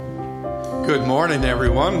Good morning,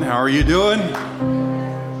 everyone. How are you doing?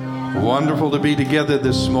 Wonderful to be together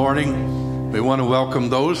this morning. We want to welcome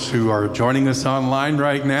those who are joining us online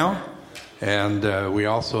right now. And we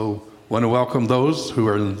also want to welcome those who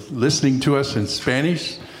are listening to us in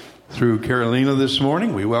Spanish through Carolina this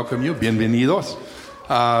morning. We welcome you. Bienvenidos.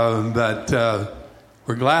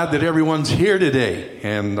 We're glad that everyone's here today.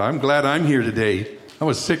 And I'm glad I'm here today. I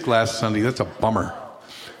was sick last Sunday. That's a bummer.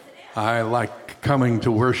 I like coming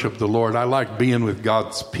to worship the Lord. I like being with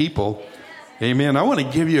God's people. Amen. I want to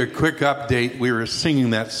give you a quick update. We were singing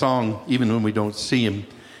that song even when we don't see him.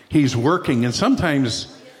 He's working. And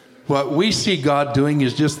sometimes what we see God doing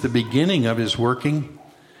is just the beginning of his working.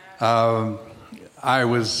 I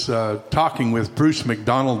was talking with Bruce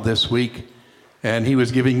McDonald this week, and he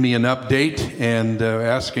was giving me an update and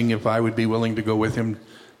asking if I would be willing to go with him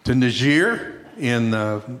to Niger in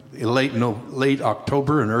late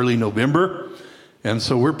October and early November. And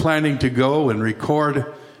so we're planning to go and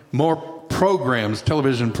record more programs,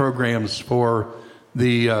 television programs for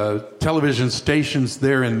the television stations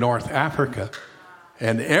there in North Africa.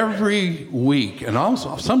 And every week, and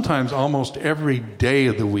also sometimes almost every day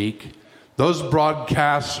of the week, those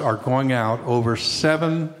broadcasts are going out over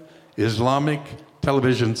 7 Islamic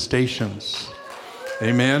television stations.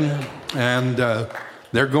 Amen. And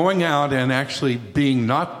they're going out and actually being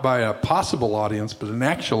not by a possible audience, but an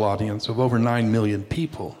actual audience of over 9 million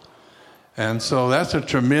people. And so that's a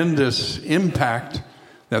tremendous impact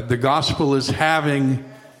that the gospel is having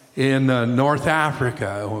in North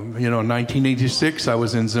Africa. You know, in 1986, I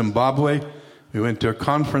was in Zimbabwe. We went to a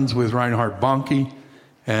conference with Reinhard Bonnke,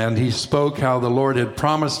 and he spoke how the Lord had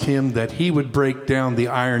promised him that he would break down the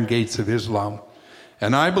iron gates of Islam.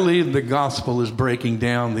 And I believe the gospel is breaking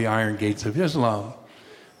down the iron gates of Islam.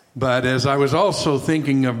 But as I was also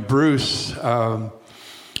thinking of Bruce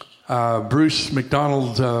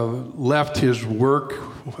McDonald left his work,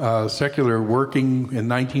 secular working in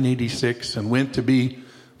 1986 and went to be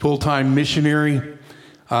full-time missionary.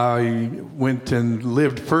 He went and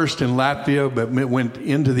lived first in Latvia, but went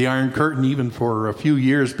into the Iron Curtain even for a few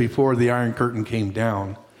years before the Iron Curtain came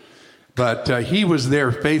down. But he was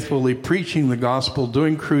there faithfully preaching the gospel,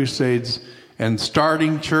 doing crusades, and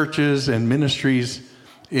starting churches and ministries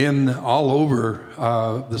in all over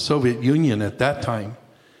the Soviet Union at that time.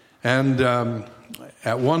 And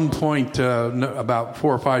at one point, about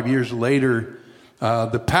 4 or 5 years later,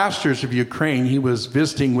 the pastors of Ukraine, he was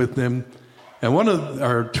visiting with them, and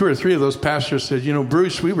or 2 or 3 of those pastors said, you know,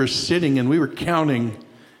 Bruce, we were sitting and we were counting,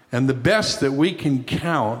 and the best that we can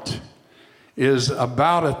count is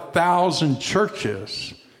about 1,000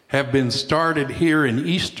 churches have been started here in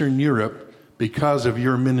Eastern Europe because of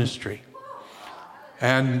your ministry.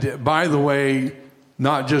 And by the way,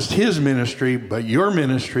 not just his ministry, but your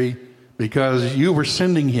ministry, because you were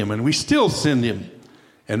sending him, and we still send him.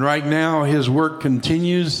 And right now, his work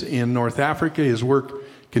continues in North Africa. His work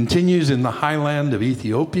continues in the highland of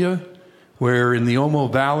Ethiopia, where in the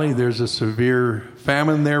Omo Valley, there's a severe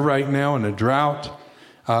famine there right now and a drought.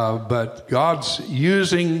 But God's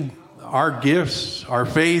using our gifts, our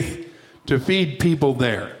faith, to feed people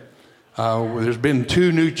there. There's been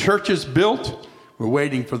 2 new churches built. We're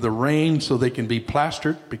waiting for the rain so they can be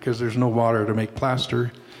plastered because there's no water to make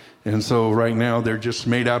plaster. And so right now they're just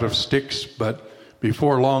made out of sticks, but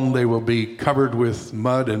before long they will be covered with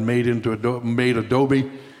mud and made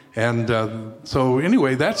adobe. And so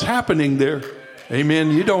anyway, that's happening there.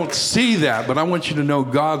 Amen. You don't see that, but I want you to know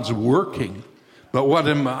God's working. But what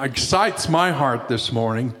excites my heart this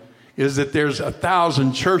morning is that there's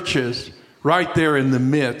 1,000 churches right there in the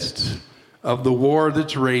midst of the war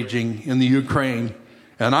that's raging in the Ukraine.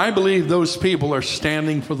 And I believe those people are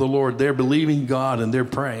standing for the Lord. They're believing God and they're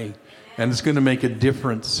praying. And it's going to make a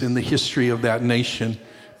difference in the history of that nation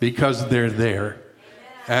because they're there.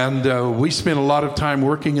 And we spent a lot of time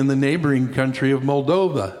working in the neighboring country of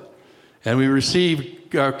Moldova. And we received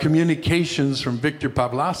communications from Victor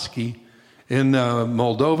Pavlovsky in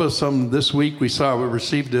Moldova. This week we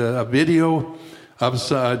received a video of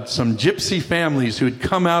some gypsy families who had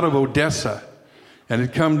come out of Odessa and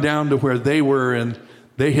had come down to where they were, and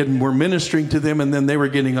were ministering to them, and then they were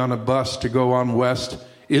getting on a bus to go on west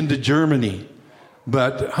into Germany.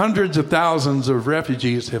 But hundreds of thousands of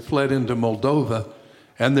refugees have fled into Moldova,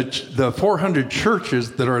 and the 400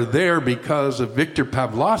 churches that are there because of Victor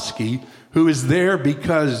Pavlovsky, who is there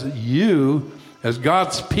because you, as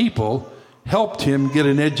God's people, helped him get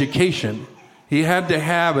an education. He had to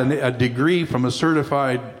have a degree from a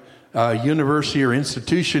certified university or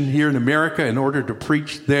institution here in America in order to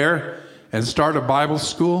preach there and start a Bible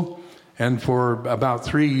school. And for about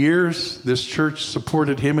 3 years, this church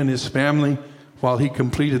supported him and his family while he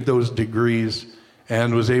completed those degrees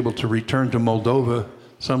and was able to return to Moldova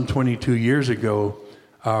some 22 years ago,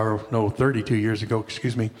 or no, 32 years ago,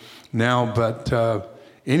 excuse me, now. But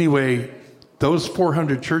anyway, those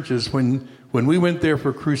 400 churches, when we went there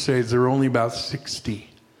for crusades, there were only about 60.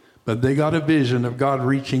 But they got a vision of God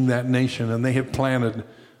reaching that nation, and they have planted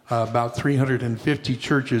about 350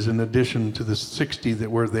 churches in addition to the 60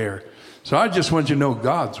 that were there. So I just want you to know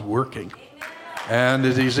God's working. And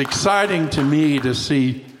it is exciting to me to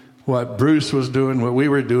see what Bruce was doing, what we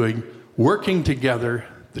were doing, working together.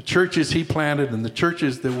 The churches he planted and the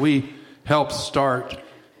churches that we helped start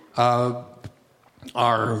are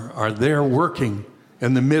there working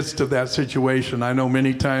in the midst of that situation. I know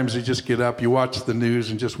many times you just get up, you watch the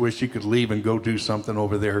news, and just wish you could leave and go do something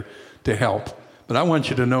over there to help. But I want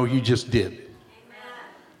you to know you just did. Amen.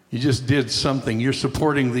 You just did something. You're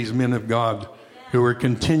supporting these men of God who are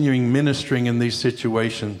continuing ministering in these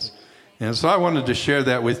situations. And so I wanted to share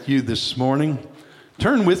that with you this morning.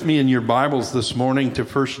 Turn with me in your Bibles this morning to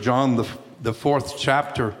 1 John, the 4th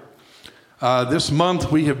chapter. This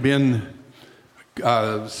month we have been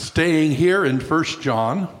staying here in 1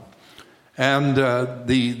 John, and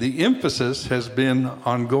the emphasis has been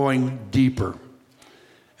on going deeper.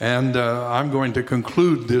 And I'm going to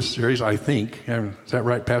conclude this series, I think. Is that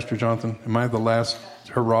right, Pastor Jonathan? Am I the last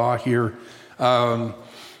hurrah here?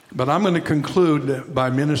 But I'm going to conclude by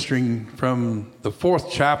ministering from the 4th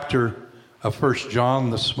chapter of 1 John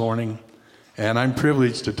this morning, and I'm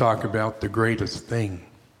privileged to talk about the greatest thing.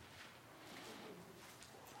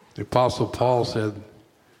 The Apostle Paul said,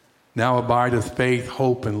 "Now abideth faith,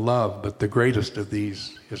 hope, and love, but the greatest of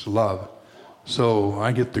these is love." So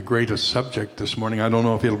I get the greatest subject this morning. I don't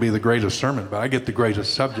know if it'll be the greatest sermon, but I get the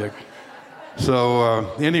greatest subject.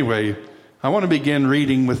 So anyway, I want to begin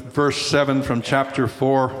reading with verse 7 from chapter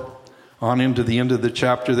 4 on into the end of the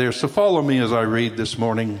chapter there. So follow me as I read this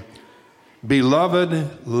morning.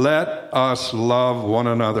 "Beloved, let us love one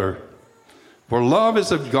another, for love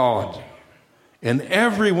is of God. And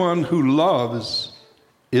everyone who loves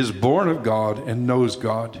is born of God and knows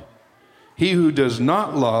God. He who does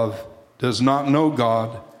not love does not know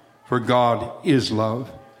God, for God is love.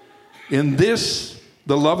 In this,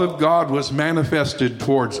 the love of God was manifested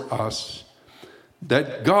towards us,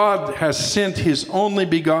 that God has sent his only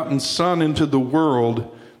begotten Son into the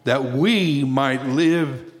world that we might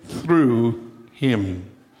live through him."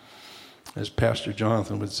 As Pastor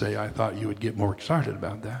Jonathan would say, I thought you would get more excited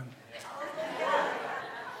about that.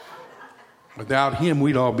 Without him,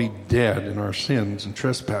 we'd all be dead in our sins and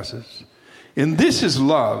trespasses. "And this is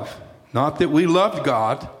love, not that we loved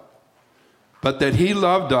God, but that he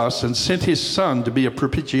loved us and sent his Son to be a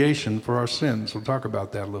propitiation for our sins." We'll talk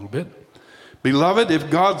about that a little bit. "Beloved, if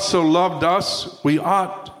God so loved us, we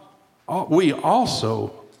also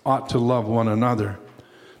ought to love one another.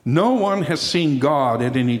 No one has seen God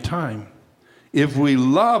at any time. If we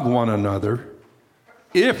love one another,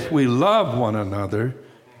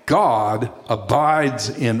 God abides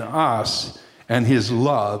in us, and his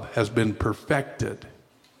love has been perfected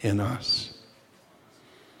in us.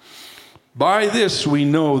 By this we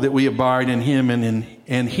know that we abide in him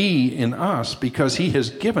and he in us, because he has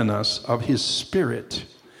given us of his Spirit.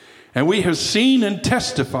 And we have seen and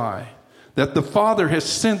testify that the Father has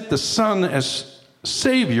sent the Son as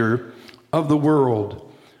Savior of the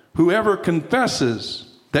world. Whoever confesses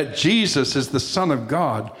that Jesus is the Son of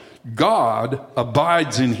God, God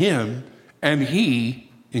abides in him, and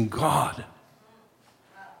he in God."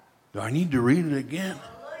 Do I need to read it again?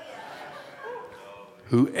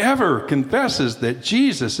 Whoever confesses that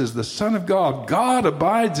Jesus is the Son of God, God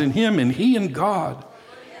abides in him, and he in God.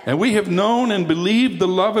 And we have known and believed the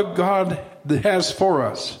love of God that has for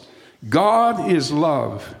us. God is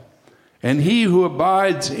love, and he who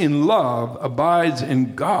abides in love abides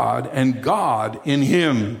in God, and God in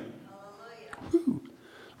him.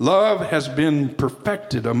 Love has been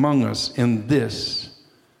perfected among us in this,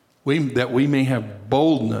 that we may have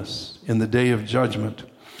boldness in the day of judgment.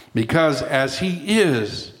 Because as he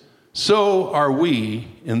is, so are we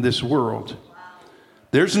in this world.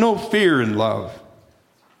 There's no fear in love.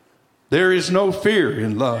 There is no fear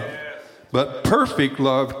in love. But perfect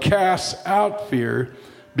love casts out fear,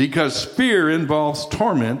 because fear involves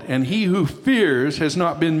torment, and he who fears has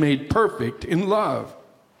not been made perfect in love.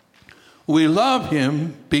 We love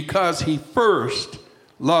him because he first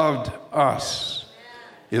loved us.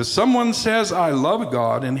 If someone says, "I love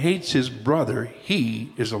God," and hates his brother,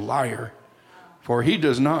 he is a liar. For he who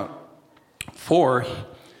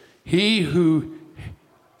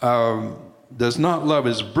does not love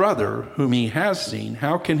his brother whom he has seen,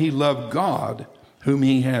 how can he love God whom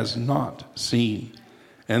he has not seen?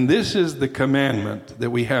 And this is the commandment that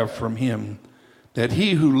we have from him, that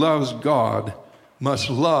he who loves God must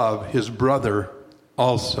love his brother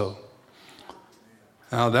also.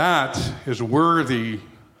 Now that is worthy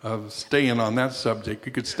of staying on that subject.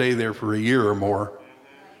 You could stay there for a year or more,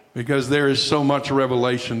 because there is so much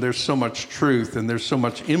revelation, there's so much truth, and there's so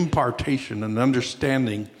much impartation and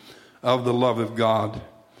understanding of the love of God.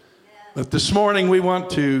 But this morning we want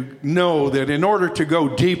to know that in order to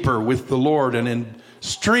go deeper with the Lord and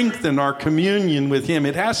strengthen our communion with him,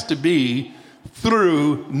 it has to be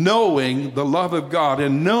through knowing the love of God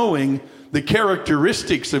and knowing the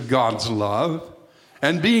characteristics of God's love,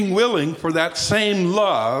 and being willing for that same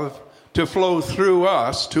love to flow through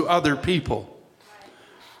us to other people.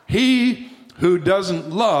 He who doesn't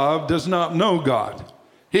love does not know God.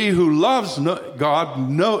 He who loves God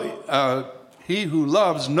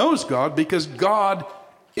knows God, because God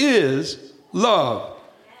is love.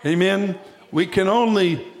 Amen. We can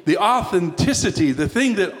only, the authenticity, the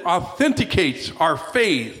thing that authenticates our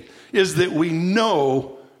faith is that we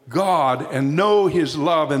know God and know his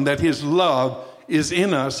love, and that his love is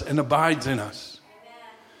in us and abides in us.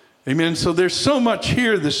 Amen. So there's so much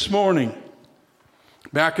here this morning.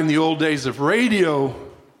 Back in the old days of radio,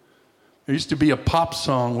 there used to be a pop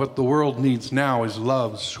song, "What the world needs now is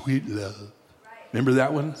love, sweet love." Remember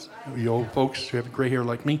that one? You old folks who have gray hair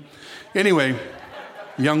like me. Anyway,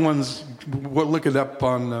 young ones, look it up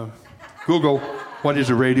on Google. What is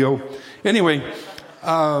a radio? Anyway,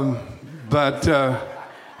 but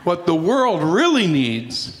what the world really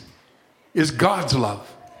needs is God's love.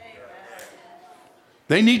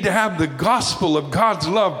 They need to have the gospel of God's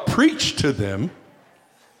love preached to them,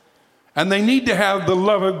 and they need to have the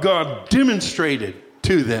love of God demonstrated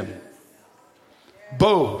to them.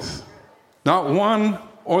 Both. Not one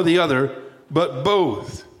or the other, but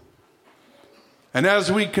both. And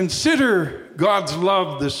as we consider God's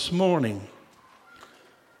love this morning,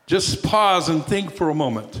 just pause and think for a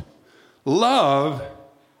moment. Love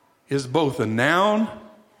is both a noun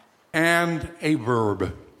and a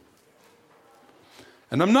verb.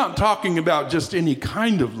 And I'm not talking about just any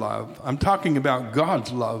kind of love. I'm talking about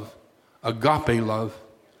God's love, agape love,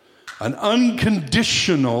 an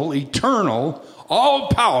unconditional, eternal,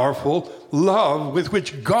 all-powerful love with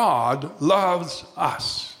which God loves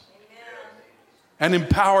us. And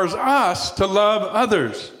empowers us to love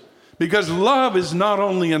others. Because love is not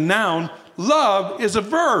only a noun, love is a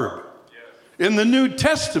verb. In the New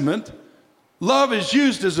Testament, love is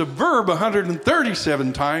used as a verb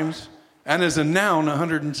 137 times and as a noun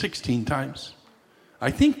 116 times.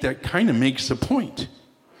 I think that kind of makes a point,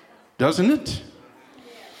 doesn't it?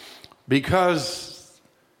 Because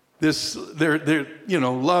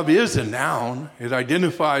love is a noun. It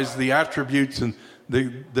identifies the attributes and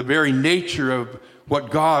the very nature of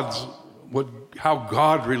how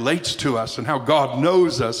God relates to us, and how God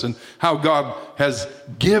knows us, and how God has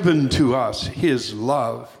given to us his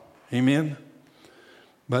love. Amen.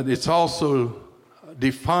 But it also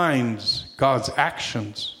defines God's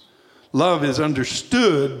actions. Love is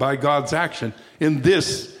understood by God's action. In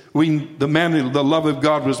this, the love of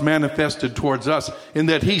God was manifested towards us in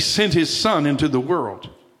that he sent his son into the world.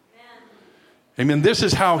 Amen. This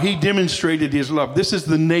is how he demonstrated his love. This is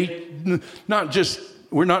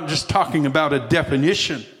we're not just talking about a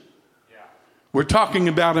definition. We're talking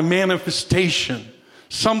about a manifestation,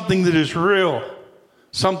 something that is real,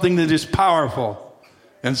 something that is powerful,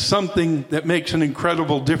 and something that makes an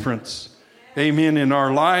incredible difference, amen, in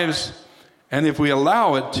our lives. And if we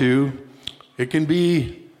allow it to, it can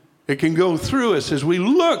go through us. As we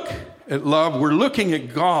look at love, we're looking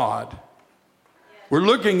at God. We're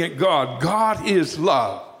looking at God. God is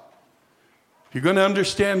love. If you're going to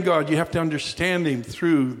understand God, you have to understand him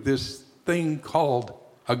through this thing called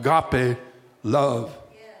agape love,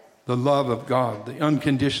 the love of God, the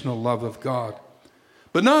unconditional love of God.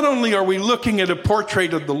 But not only are we looking at a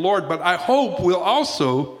portrait of the Lord, but I hope we'll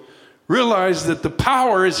also realize that the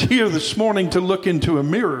power is here this morning to look into a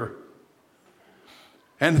mirror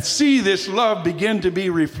and see this love begin to be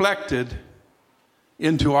reflected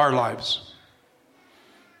into our lives.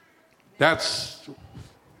 That's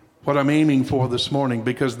what I'm aiming for this morning,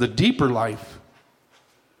 because the deeper life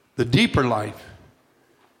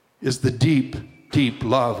is the deep, deep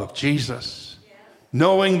love of Jesus.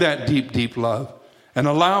 Knowing that deep, deep love and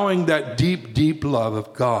allowing that deep, deep love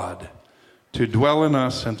of God to dwell in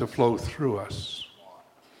us and to flow through us.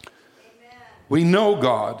 Amen. We know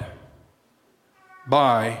God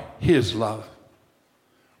by his love.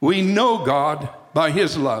 We know God by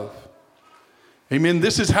his love. Amen.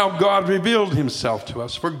 This is how God revealed himself to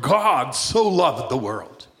us. For God so loved the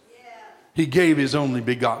world, he gave his only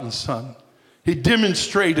begotten Son. He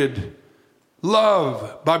demonstrated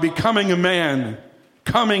love by becoming a man,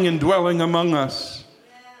 coming and dwelling among us,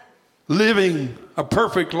 living a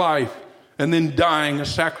perfect life, and then dying a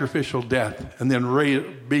sacrificial death, and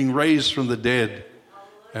then being raised from the dead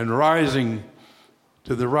and rising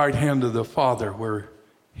to the right hand of the Father, where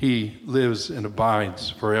he lives and abides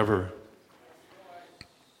forever.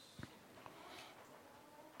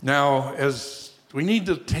 Now, as we need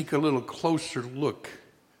to take a little closer look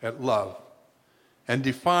at love and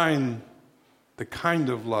define the kind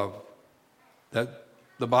of love that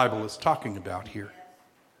the Bible is talking about here.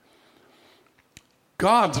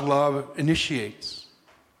 God's love initiates.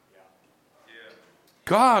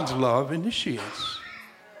 God's love initiates.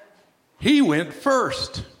 He went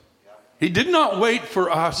first. He did not wait for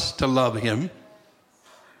us to love him.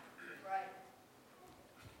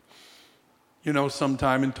 You know,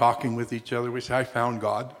 sometime in talking with each other, we say, I found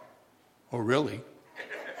God. Oh, really?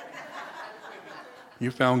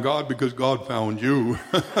 You found God because God found you.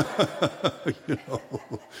 You know,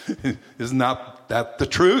 isn't that the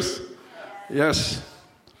truth? Yes.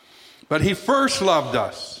 But he first loved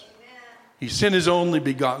us. He sent his only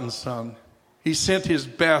begotten Son. He sent his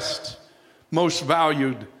best, most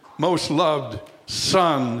valued, most loved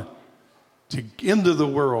Son into the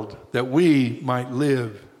world that we might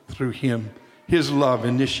live through him. His love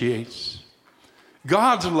initiates.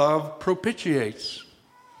 God's love propitiates.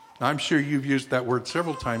 I'm sure you've used that word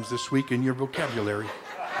several times this week in your vocabulary.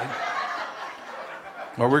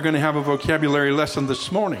 Well, we're going to have a vocabulary lesson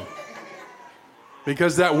this morning,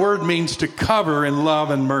 because that word means to cover in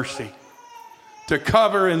love and mercy. To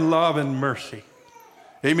cover in love and mercy.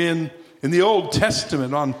 Amen. In the Old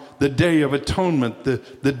Testament, on the Day of Atonement,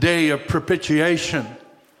 the day of propitiation,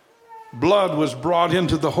 blood was brought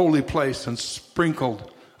into the holy place and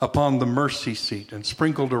sprinkled upon the mercy seat and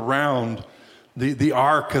sprinkled around the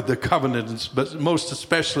Ark of the Covenant, but most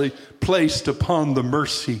especially placed upon the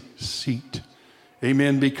mercy seat.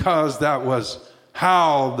 Amen. Because that was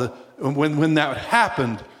how when that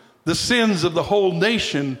happened, the sins of the whole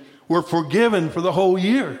nation were forgiven for the whole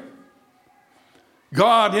year.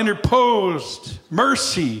 God interposed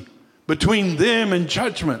mercy between them and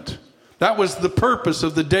judgment. That was the purpose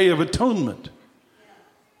of the Day of Atonement,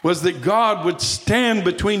 was that God would stand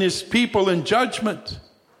between his people and judgment.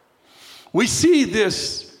 We see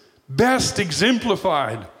this best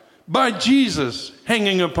exemplified by Jesus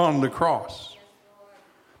hanging upon the cross,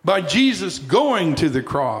 by Jesus going to the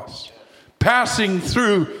cross, passing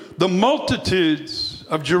through the multitudes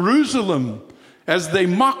of Jerusalem as they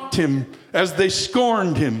mocked him, as they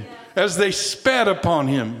scorned him, as they spat upon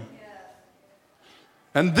him.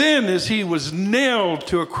 And then as he was nailed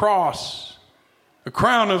to a cross, a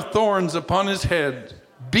crown of thorns upon his head,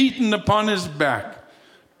 beaten upon his back,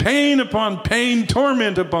 pain upon pain,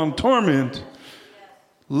 torment upon torment,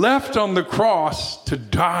 left on the cross to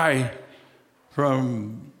die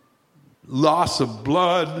from loss of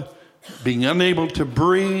blood, being unable to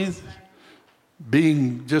breathe,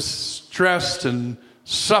 being just stressed and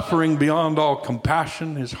suffering beyond all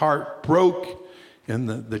compassion. His heart broke in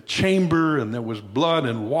the chamber, and there was blood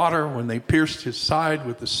and water when they pierced his side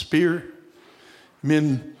with the spear.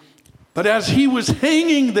 But as he was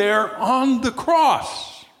hanging there on the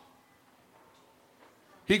cross,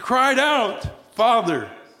 he cried out, Father,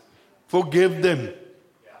 forgive them,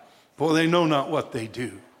 for they know not what they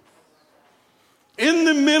do. In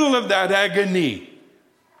the middle of that agony,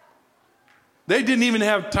 they didn't even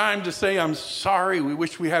have time to say, I'm sorry, we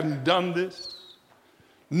wish we hadn't done this.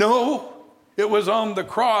 No, it was on the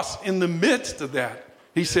cross in the midst of that.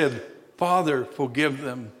 He said, Father, forgive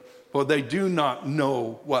them, for they do not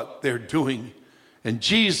know what they're doing. And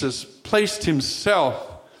Jesus placed himself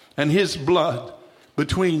and his blood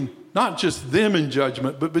between not just them in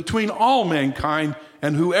judgment, but between all mankind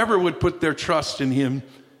and whoever would put their trust in him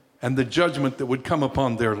and the judgment that would come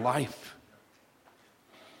upon their life.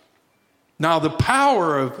 Now, the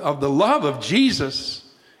power of the love of Jesus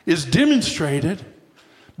is demonstrated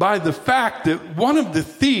by the fact that one of the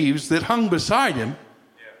thieves that hung beside him,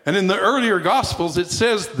 and in the earlier Gospels it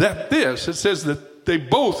says that they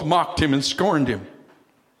both mocked him and scorned him.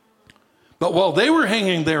 But while they were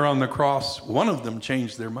hanging there on the cross, one of them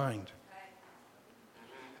changed their mind.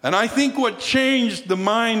 And I think what changed the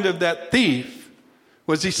mind of that thief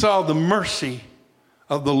was he saw the mercy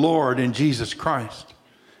of the Lord in Jesus Christ.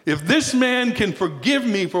 If this man can forgive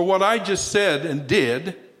me for what I just said and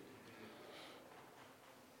did,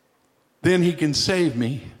 then he can save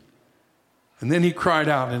me. And then he cried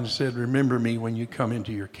out and said, remember me when you come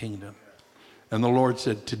into your kingdom. And the Lord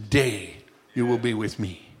said, today you will be with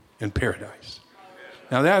me in paradise.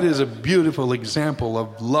 Now that is a beautiful example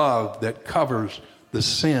of love that covers the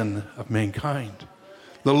sin of mankind.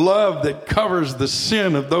 The love that covers the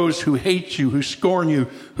sin of those who hate you, who scorn you,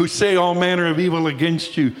 who say all manner of evil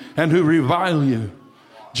against you, and who revile you.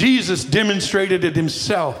 Jesus demonstrated it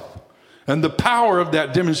himself. And the power of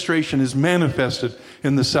that demonstration is manifested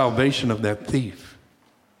in the salvation of that thief.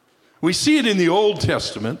 We see it in the Old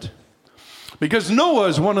Testament because Noah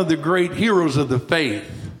is one of the great heroes of the faith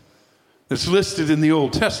that's listed in the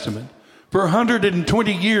Old Testament. For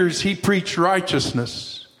 120 years, he preached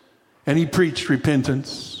righteousness and he preached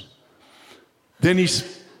repentance. Then he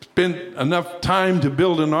spent enough time to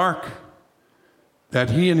build an ark that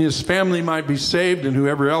he and his family might be saved and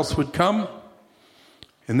whoever else would come.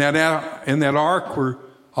 In that ark were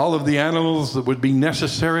all of the animals that would be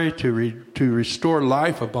necessary to restore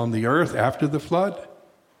life upon the earth after the flood.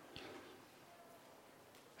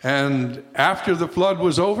 And after the flood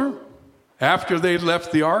was over, after they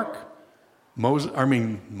left the ark,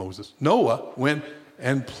 Noah went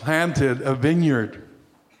and planted a vineyard.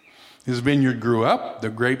 His vineyard grew up, the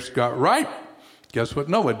grapes got ripe. Guess what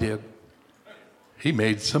Noah did? He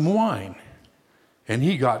made some wine, and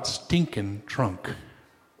he got stinking drunk.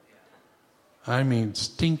 I mean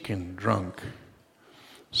stinking drunk.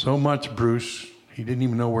 So much, Bruce, he didn't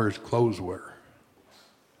even know where his clothes were.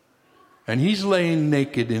 And he's laying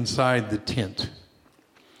naked inside the tent.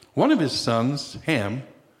 One of his sons, Ham,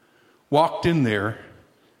 walked in there,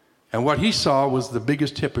 and what he saw was the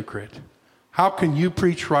biggest hypocrite. How can you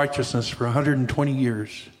preach righteousness for 120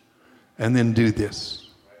 years and then do this?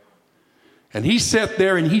 And he sat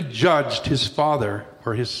there and he judged his father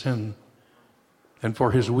for his sin and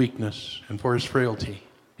for his weakness and for his frailty.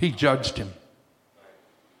 He judged him.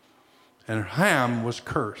 And Ham was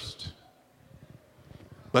cursed.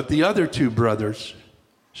 But the other two brothers,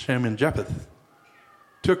 Shem and Japheth,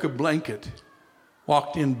 took a blanket,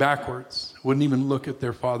 walked in backwards, wouldn't even look at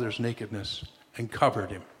their father's nakedness, and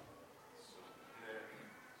covered him.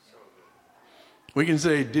 We can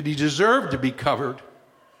say, did he deserve to be covered?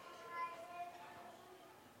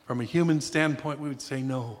 From a human standpoint, we would say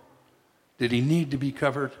no. Did he need to be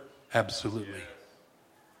covered? Absolutely.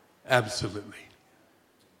 Absolutely.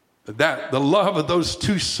 But the love of those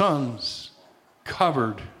two sons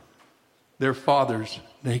covered their father's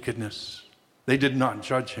nakedness. They did not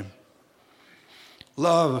judge him.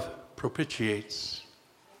 Love propitiates.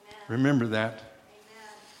 Remember that.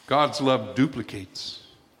 God's love duplicates.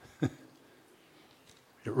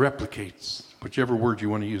 It replicates. Whichever word you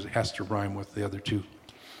want to use, it has to rhyme with the other two.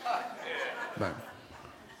 But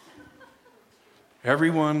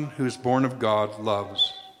everyone who is born of God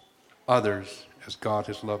loves others as God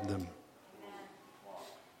has loved them.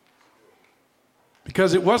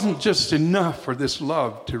 Because it wasn't just enough for this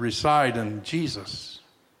love to reside in Jesus.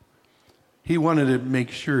 He wanted to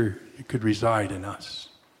make sure it could reside in us.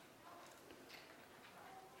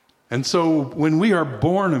 And so when we are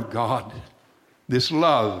born of God, this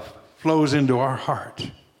love flows into our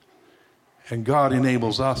heart. And God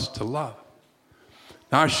enables us to love.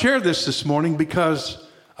 Now I share this morning because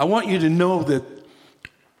I want you to know that,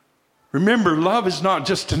 remember, love is not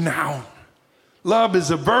just a noun. Love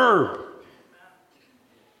is a verb.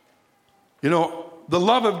 You know, the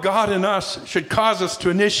love of God in us should cause us to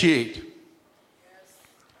initiate.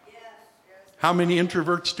 Yes. How many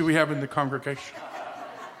introverts do we have in the congregation?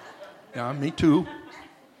 Yeah, me too.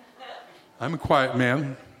 I'm a quiet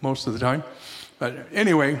man most of the time. But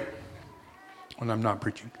anyway, when I'm not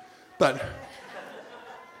preaching. But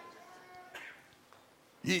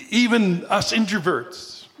even us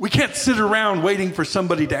introverts, we can't sit around waiting for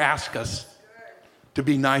somebody to ask us to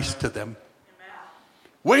be nice to them.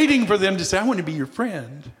 Waiting for them to say, I want to be your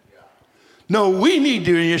friend. No, we need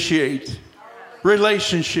to initiate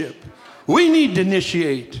relationship. We need to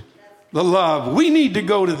initiate the love. We need to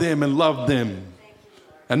go to them and love them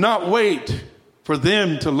and not wait for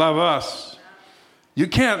them to love us. You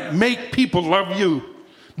can't make people love you,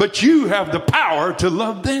 but you have the power to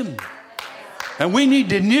love them. And we need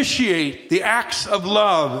to initiate the acts of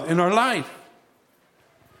love in our life.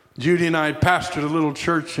 Judy and I pastored a little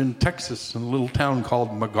church in Texas in a little town called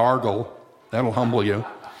McGargle. That'll humble you.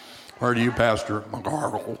 Where do you pastor?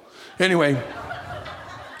 McGargle. Anyway, it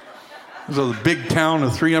was a big town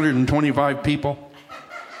of 325 people.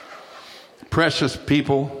 Precious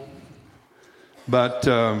people. But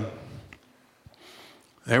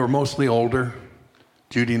they were mostly older.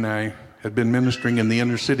 Judy and I had been ministering in the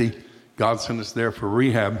inner city. God sent us there for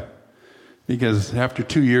rehab. Because after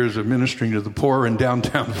 2 years of ministering to the poor in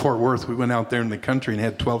downtown Fort Worth, we went out there in the country and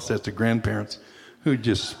had 12 sets of grandparents who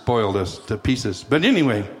just spoiled us to pieces. But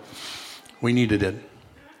anyway, we needed it.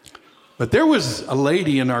 But there was a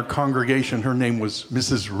lady in our congregation. Her name was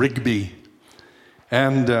Mrs. Rigby.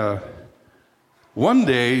 And one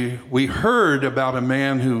day we heard about a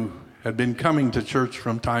man who had been coming to church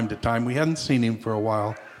from time to time. We hadn't seen him for a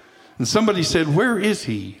while. And somebody said, "Where is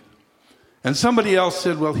he?" And somebody else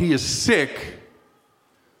said, "Well, he is sick.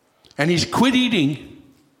 And he's quit eating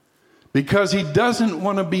because he doesn't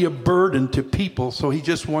want to be a burden to people, so he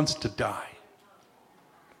just wants to die."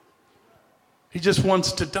 He just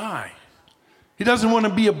wants to die. He doesn't want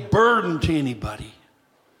to be a burden to anybody.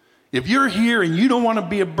 If you're here and you don't want to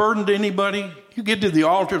be a burden to anybody, you get to the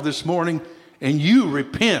altar this morning and you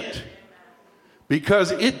repent, because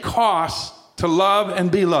it costs to love and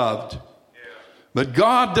be loved. But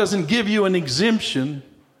God doesn't give you an exemption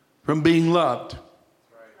from being loved.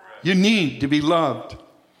 You need to be loved.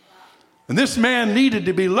 And this man needed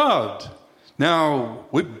to be loved. Now,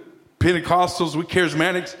 we Pentecostals, we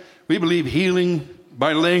Charismatics, we believe healing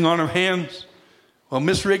by laying on of hands. Well,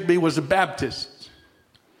 Miss Rigby was a Baptist.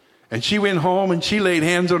 And she went home and she laid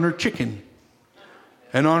hands on her chicken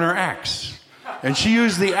and on her axe. And she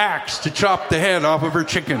used the axe to chop the head off of her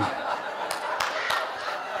chicken.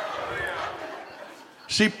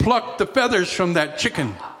 She plucked the feathers from that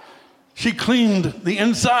chicken. She cleaned the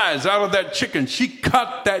insides out of that chicken. She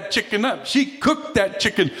cut that chicken up. She cooked that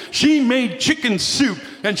chicken. She made chicken soup.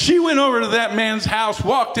 And she went over to that man's house,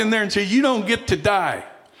 walked in there and said, "You don't get to die,"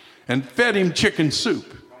 and fed him chicken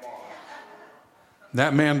soup.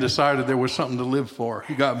 That man decided there was something to live for.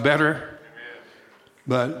 He got better.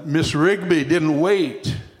 But Miss Rigby didn't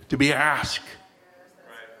wait to be asked.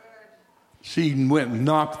 She went and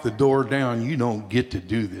knocked the door down. "You don't get to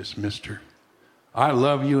do this, mister. I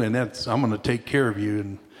love you, and I'm going to take care of you."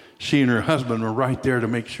 And she and her husband were right there to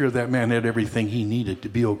make sure that man had everything he needed to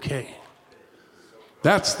be okay.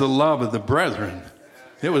 That's the love of the brethren.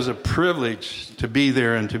 It was a privilege to be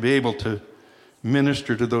there and to be able to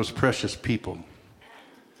minister to those precious people.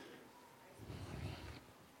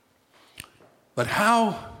 But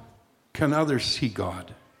how can others see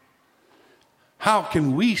God? How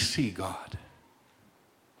can we see God?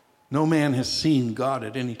 No man has seen God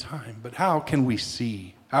at any time, but how can we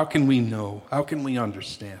see? How can we know? How can we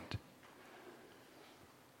understand?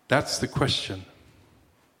 That's the question.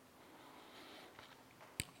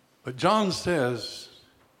 But John says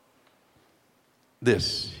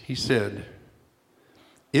this. He said,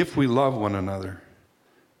 "If we love one another,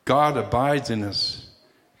 God abides in us,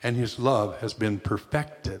 and his love has been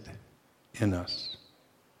perfected in us."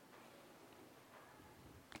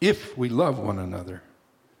 If we love one another,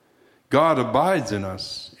 God abides in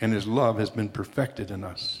us, and his love has been perfected in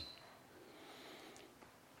us.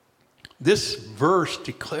 This verse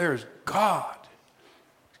declares God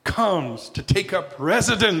comes to take up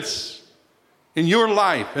residence in your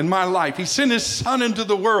life and my life. He sent his Son into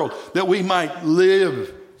the world that we might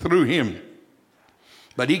live through him.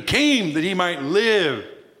 But he came that he might live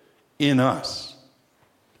in us.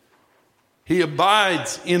 He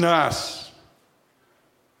abides in us.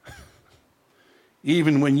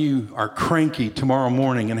 Even when you are cranky tomorrow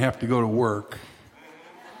morning and have to go to work,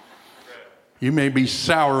 you may be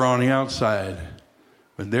sour on the outside,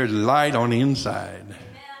 but there's light on the inside.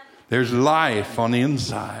 There's life on the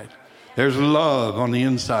inside. There's love on the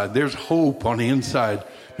inside. There's hope on the inside,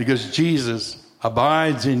 because Jesus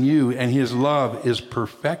abides in you and his love is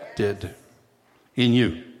perfected in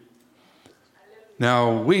you.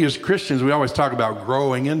 Now, we as Christians, we always talk about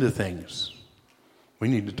growing into things. We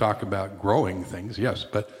need to talk about growing things, yes,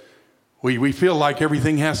 but we feel like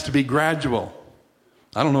everything has to be gradual.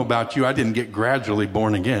 I don't know about you, I didn't get gradually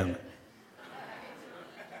born again.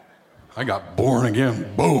 I got born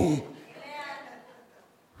again, boom.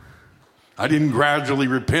 I didn't gradually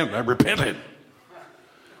repent, I repented.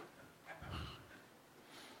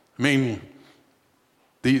 I mean,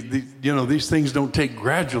 these things don't take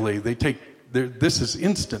gradually, this is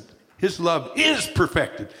instant. His love is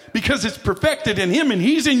perfected because it's perfected in him and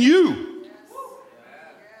he's in you.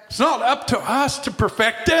 It's not up to us to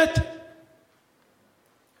perfect it.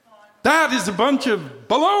 That is a bunch of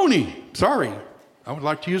baloney. Sorry, I would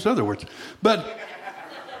like to use other words. But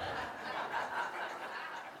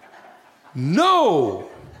no.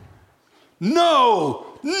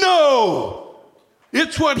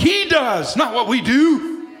 It's what he does, not what we do.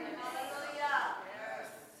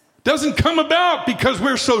 Doesn't come about because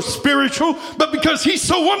we're so spiritual, but because he's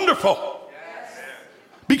so wonderful.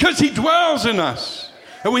 Because he dwells in us.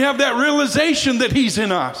 And we have that realization that he's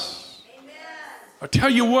in us. I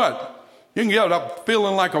tell you what, you can get up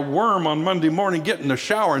feeling like a worm on Monday morning, get in the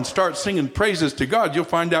shower and start singing praises to God. You'll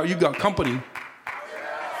find out you got company.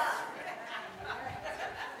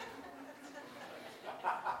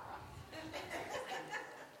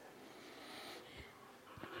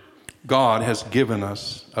 God has given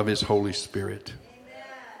us of his Holy Spirit.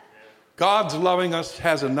 God's loving us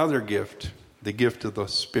has another gift, the gift of the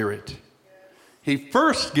Spirit. He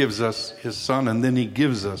first gives us his Son, and then he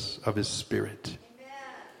gives us of his Spirit.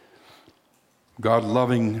 God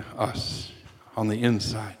loving us on the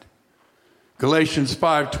inside. Galatians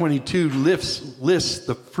 5:22 lists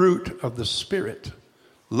the fruit of the Spirit.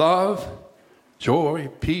 Love, joy,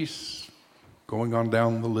 peace, going on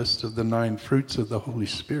down the list of the 9 fruits of the Holy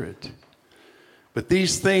Spirit. But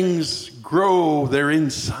these things grow, they're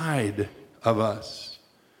inside of us.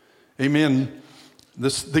 Amen.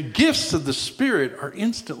 The gifts of the Spirit are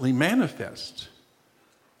instantly manifest.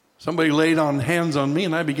 Somebody laid on hands on me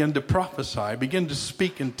and I began to prophesy. I began to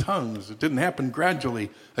speak in tongues. It didn't happen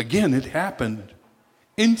gradually. Again, it happened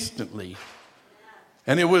instantly.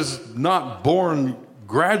 And it was not born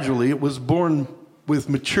gradually. It was born with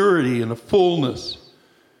maturity and a fullness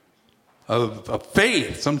of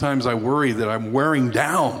faith. Sometimes I worry that I'm wearing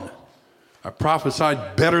down. I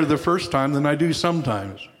prophesied better the first time than I do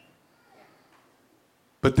sometimes.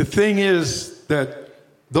 But the thing is that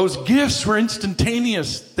those gifts were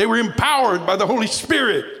instantaneous. They were empowered by the Holy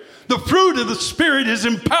Spirit. The fruit of the Spirit is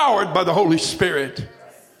empowered by the Holy Spirit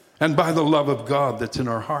and by the love of God that's in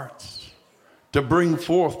our hearts to bring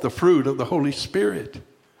forth the fruit of the Holy Spirit.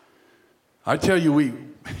 I tell you,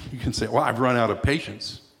 you can say, well, I've run out of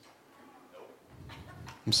patience.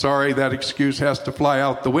 I'm sorry, that excuse has to fly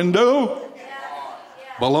out the window.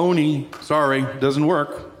 Baloney, sorry, doesn't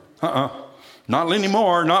work. Not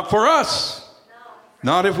anymore, not for us.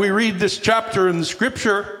 Not if we read this chapter in the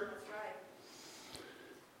Scripture.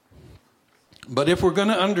 But if we're going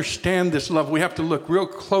to understand this love, we have to look real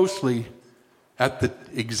closely at the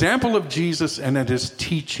example of Jesus and at his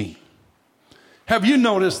teaching. Have you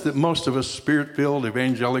noticed that most of us Spirit-filled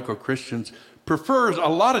evangelical Christians prefers a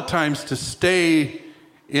lot of times to stay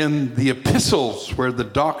in the epistles where the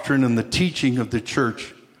doctrine and the teaching of the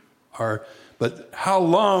church are? But how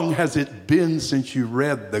long has it been since you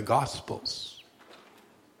read the Gospels?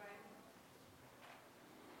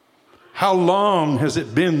 How long has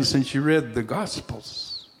it been since you read the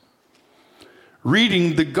Gospels?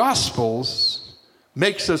 Reading the Gospels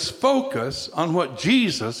makes us focus on what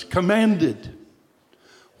Jesus commanded.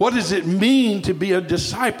 What does it mean to be a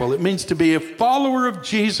disciple? It means to be a follower of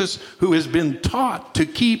Jesus who has been taught to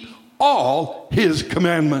keep all his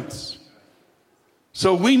commandments.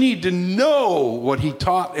 So we need to know what he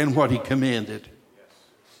taught and what he commanded.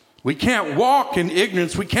 We can't walk in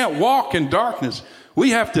ignorance. We can't walk in darkness.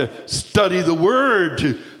 We have to study the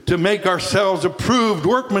Word to make ourselves approved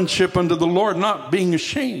workmanship unto the Lord, not being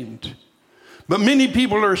ashamed. But many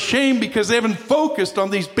people are ashamed because they haven't focused on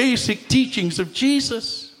these basic teachings of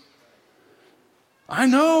Jesus. I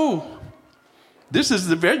know. This is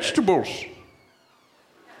the vegetables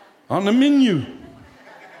on the menu.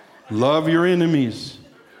 Love your enemies.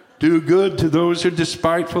 Do good to those who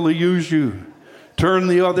despitefully use you. Turn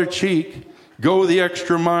the other cheek. Go the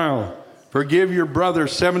extra mile. Forgive your brother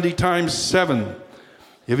 70 times 7.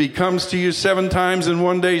 If he comes to you 7 times in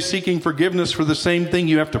one day seeking forgiveness for the same thing,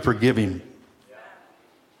 you have to forgive him.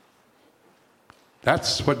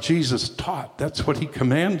 That's what Jesus taught. That's what he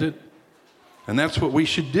commanded. And that's what we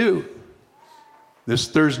should do. This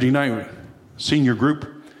Thursday night, senior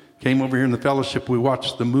group came over here in the fellowship. We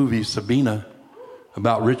watched the movie Sabina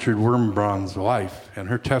about Richard Wurmbrand's life and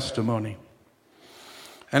her testimony.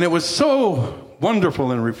 And it was so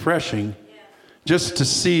wonderful and refreshing just to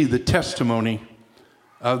see the testimony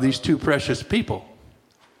of these 2 precious people.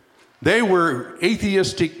 They were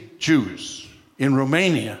atheistic Jews in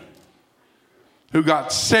Romania who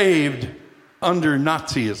got saved under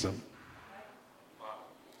Nazism.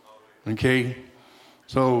 Okay?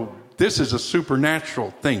 So this is a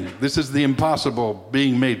supernatural thing. This is the impossible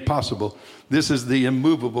being made possible. This is the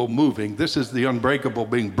immovable moving. This is the unbreakable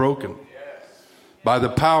being broken by the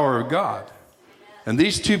power of God. And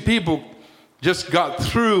these 2 people just got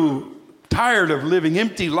through, tired of living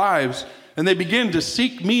empty lives, and they began to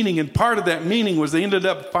seek meaning, and part of that meaning was they ended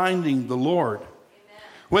up finding the Lord. Amen.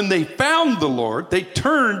 When they found the Lord, they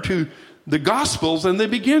turned to the Gospels, and they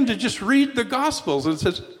began to just read the Gospels, and it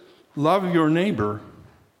says, love your neighbor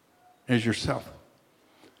as yourself.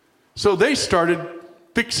 So they started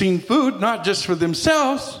fixing food, not just for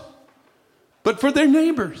themselves, but for their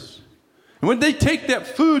neighbors. And when they take that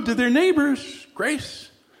food to their neighbors, Grace,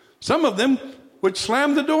 some of them would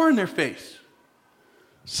slam the door in their face.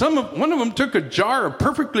 One of them took a jar of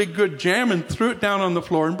perfectly good jam and threw it down on the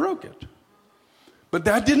floor and broke it. But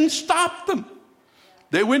that didn't stop them.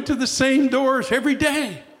 They went to the same doors every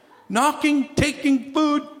day, knocking, taking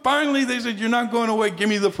food. Finally, they said, you're not going away. Give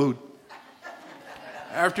me the food.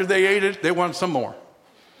 After they ate it, they want some more.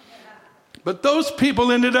 But those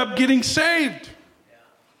people ended up getting saved.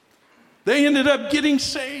 They ended up getting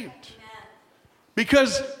saved.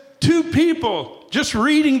 Because two people just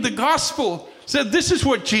reading the gospel said, this is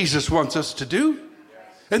what Jesus wants us to do.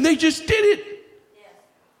 And they just did it.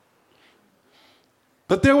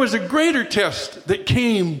 But there was a greater test that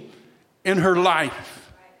came in her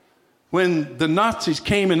life when the Nazis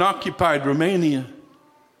came and occupied Romania.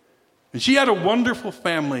 And she had a wonderful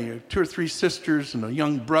family, 2 or 3 sisters and a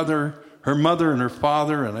young brother. Her mother and her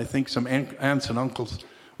father, and I think some aunts and uncles,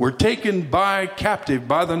 were taken captive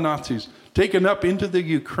by the Nazis, taken up into the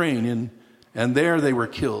Ukraine, and there they were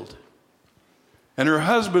killed. And her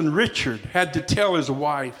husband, Richard, had to tell his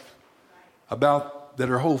wife about that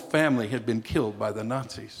her whole family had been killed by the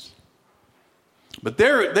Nazis. But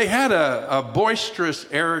they had a boisterous,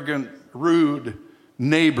 arrogant, rude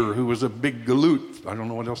neighbor who was a big galoot. I don't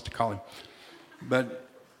know what else to call him. But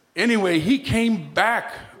anyway, he came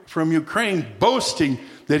back from Ukraine boasting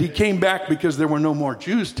that he came back because there were no more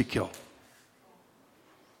Jews to kill.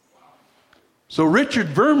 So Richard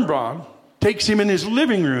Wurmbrand takes him in his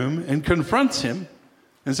living room and confronts him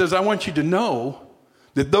and says, I want you to know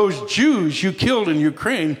that those Jews you killed in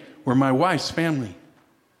Ukraine were my wife's family.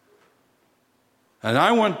 And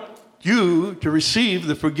I want you to receive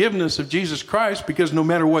the forgiveness of Jesus Christ, because no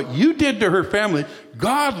matter what you did to her family,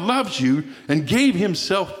 God loves you and gave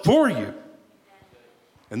himself for you.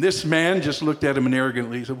 And this man just looked at him and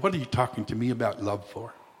arrogantly said, what are you talking to me about love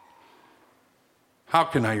for? How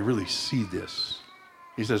can I really see this?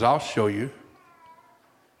 He says, I'll show you.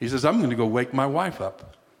 He says, I'm going to go wake my wife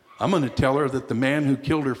up. I'm going to tell her that the man who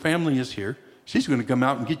killed her family is here. She's going to come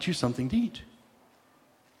out and get you something to eat.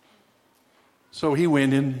 So he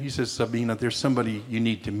went in. He says, Sabina, there's somebody you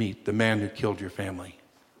need to meet, the man who killed your family.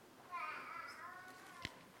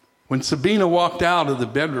 When Sabina walked out of the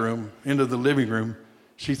bedroom into the living room,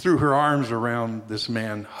 she threw her arms around this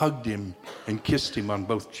man, hugged him, and kissed him on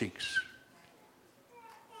both cheeks.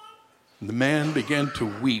 And the man began to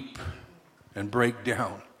weep and break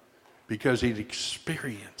down because he'd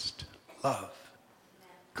experienced love,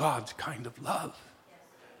 God's kind of love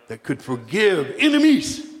that could forgive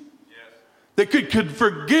enemies, that could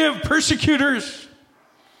forgive persecutors,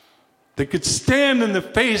 that could stand in the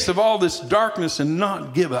face of all this darkness and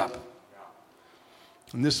not give up.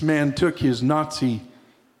 And this man took his Nazi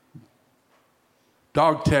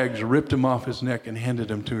dog tags, ripped them off his neck, and handed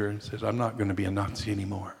them to her and said, I'm not going to be a Nazi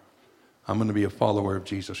anymore. I'm going to be a follower of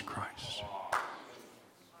Jesus Christ.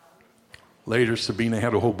 Later, Sabina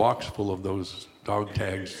had a whole box full of those dog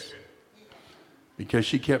tags because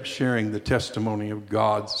she kept sharing the testimony of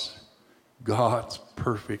God's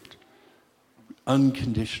perfect,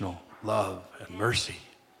 unconditional love and mercy.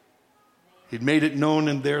 He'd made it known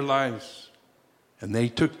in their lives, and they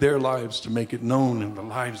took their lives to make it known in the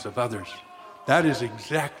lives of others. That is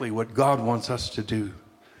exactly what God wants us to do.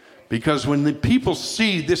 Because when the people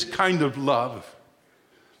see this kind of love,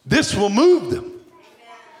 this will move them.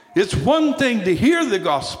 It's one thing to hear the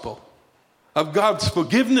gospel of God's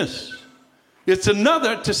forgiveness. It's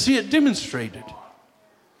another to see it demonstrated.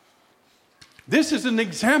 This is an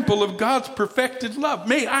example of God's perfected love.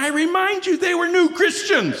 May I remind you, they were new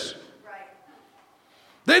Christians.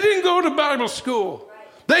 They didn't go to Bible school.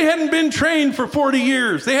 They hadn't been trained for 40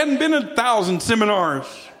 years. They hadn't been in 1,000 seminars.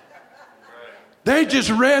 They just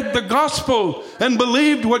read the gospel and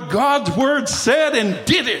believed what God's word said and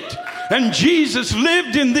did it. And Jesus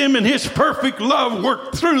lived in them, and his perfect love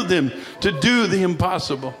worked through them to do the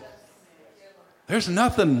impossible. There's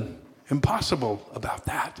nothing impossible about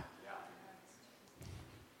that.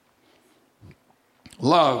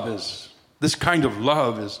 This kind of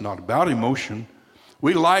love is not about emotion.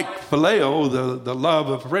 We like phileo, the love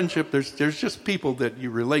of friendship. There's just people that you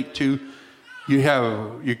relate to.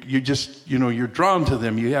 You're drawn to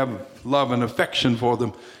them. You have love and affection for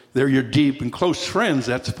them. They're your deep and close friends.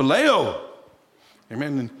 That's phileo.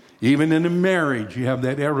 Amen. And even in a marriage, you have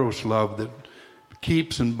that eros love that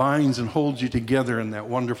keeps and binds and holds you together in that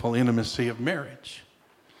wonderful intimacy of marriage.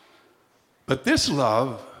 But this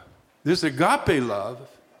love, this agape love,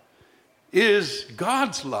 is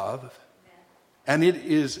God's love. And it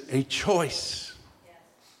is a choice.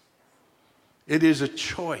 It is a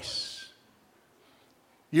choice.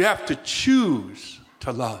 You have to choose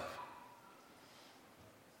to love.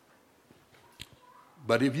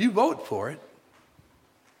 But if you vote for it,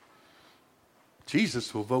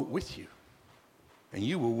 Jesus will vote with you. And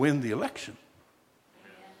you will win the election.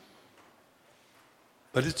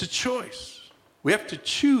 But it's a choice. We have to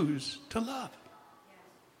choose to love.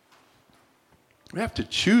 We have to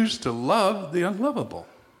choose to love the unlovable.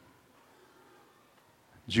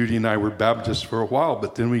 Judy and I were Baptists for a while,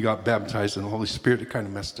 but then we got baptized in the Holy Spirit. It kind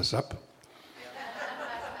of messed us up.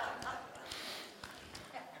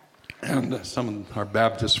 And some of our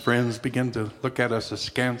Baptist friends began to look at us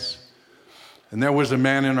askance. And there was a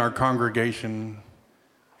man in our congregation,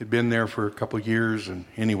 he'd been there for a couple of years, and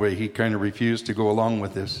anyway, he kind of refused to go along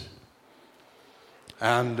with this.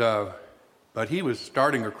 And but he was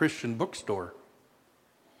starting a Christian bookstore.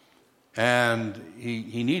 And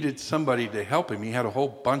he needed somebody to help him. He had a whole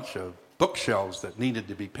bunch of bookshelves that needed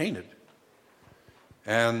to be painted.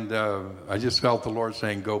 And I just felt the Lord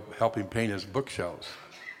saying, go help him paint his bookshelves.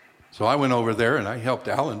 So I went over there and I helped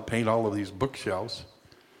Alan paint all of these bookshelves.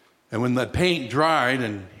 And when the paint dried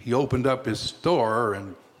and he opened up his store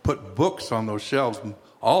and put books on those shelves,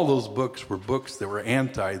 all those books were books that were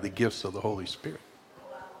anti the gifts of the Holy Spirit.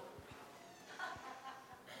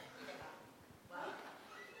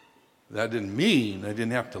 That didn't mean I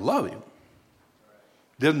didn't have to love him.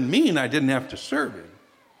 Didn't mean I didn't have to serve him.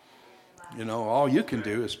 You know, all you can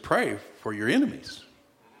do is pray for your enemies.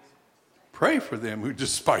 Pray for them who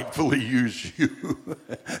despitefully use you.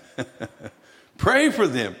 Pray for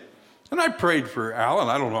them. And I prayed for Alan.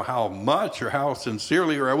 I don't know how much or how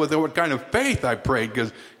sincerely or with what kind of faith I prayed,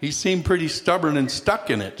 because he seemed pretty stubborn and stuck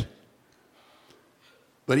in it.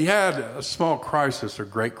 But he had a small crisis or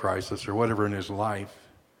great crisis or whatever in his life.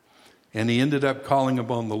 And he ended up calling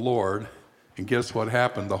upon the Lord. And guess what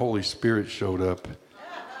happened? The Holy Spirit showed up.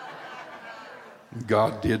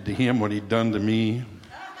 God did to him what he'd done to me.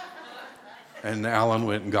 And Alan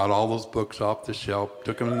went and got all those books off the shelf,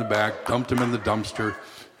 took them in the back, dumped them in the dumpster,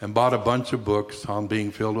 and bought a bunch of books on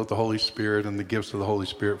being filled with the Holy Spirit and the gifts of the Holy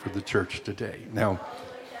Spirit for the church today. Now,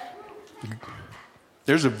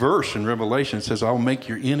 there's a verse in Revelation that says, I'll make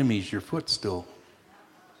your enemies your footstool.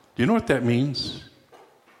 Do you know what that means?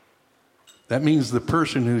 That means the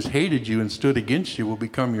person who's hated you and stood against you will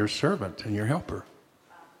become your servant and your helper.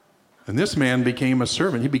 And this man became a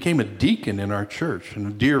servant. He became a deacon in our church and a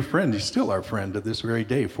dear friend. He's still our friend to this very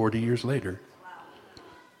day, 40 years later.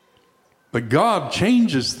 But God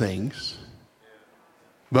changes things.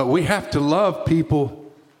 But we have to love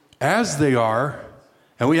people as they are.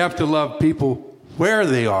 And we have to love people where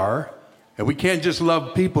they are. And we can't just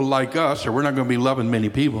love people like us, or we're not going to be loving many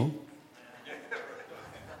people.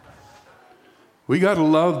 We got to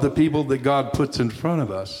love the people that God puts in front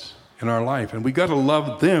of us in our life. And we got to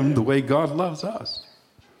love them the way God loves us.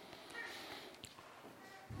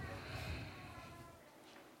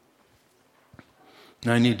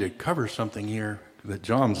 Now I need to cover something here that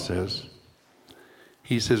John says.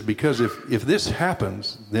 He says, because if this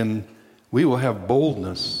happens, then we will have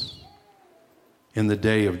boldness in the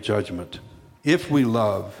day of judgment. If we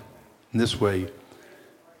love in this way,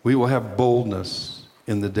 we will have boldness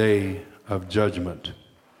in the day of judgment.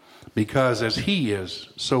 Because as he is,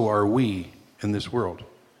 so are we in this world.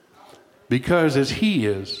 Because as he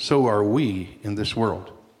is, so are we in this world.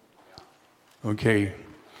 Okay.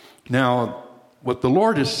 Now, what the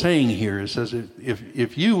Lord is saying here is, says,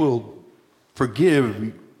 if you will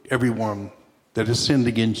forgive everyone that has sinned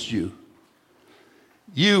against you,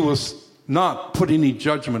 you will not put any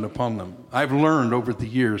judgment upon them. I've learned over the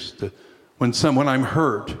years to, when I'm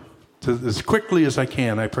hurt, to as quickly as I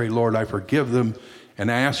can, I pray, Lord, I forgive them. And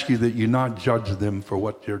I ask you that you not judge them for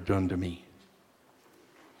what they've done to me.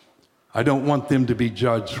 I don't want them to be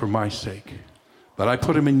judged for my sake. But I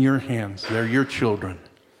put them in your hands. They're your children.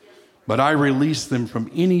 But I release them from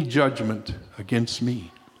any judgment against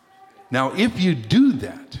me. Now, if you do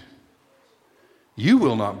that, you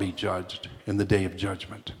will not be judged in the day of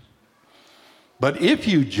judgment. But if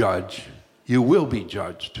you judge, you will be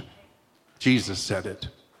judged. Jesus said it.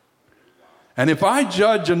 And if I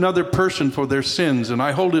judge another person for their sins and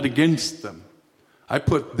I hold it against them, I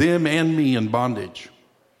put them and me in bondage.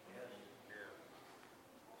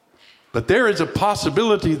 But there is a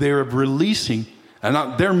possibility there of releasing.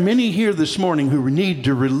 And there are many here this morning who need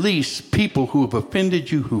to release people who have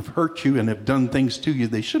offended you, who've hurt you, and have done things to you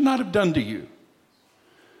they should not have done to you.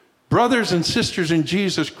 Brothers and sisters in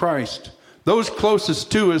Jesus Christ, those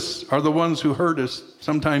closest to us are the ones who hurt us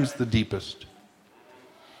sometimes the deepest.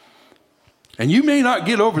 And you may not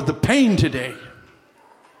get over the pain today,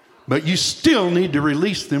 but you still need to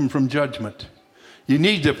release them from judgment. You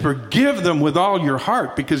need to forgive them with all your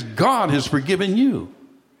heart because God has forgiven you.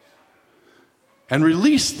 And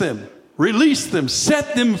release them,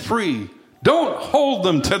 set them free. Don't hold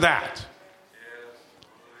them to that.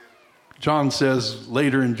 John says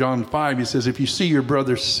later in John 5, he says, if you see your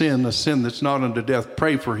brother sin, a sin that's not unto death,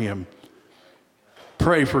 pray for him.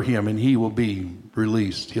 Pray for him and he will be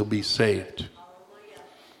released. He'll be saved.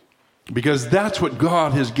 Because that's what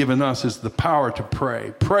God has given us, is the power to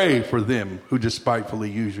pray. Pray for them who despitefully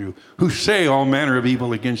use you, who say all manner of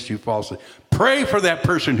evil against you falsely. Pray for that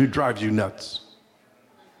person who drives you nuts.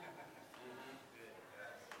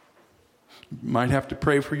 You might have to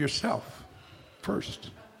pray for yourself first.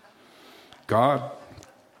 God,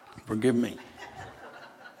 forgive me.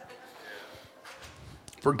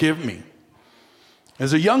 Forgive me.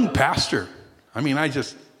 As a young pastor,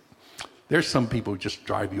 there's some people who just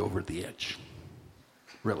drive you over the edge.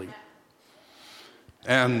 Really.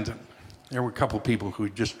 And there were a couple people who were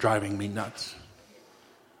just driving me nuts.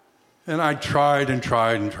 And I tried and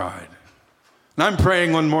tried and tried. And I'm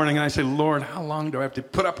praying one morning and I said, Lord, how long do I have to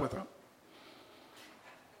put up with them?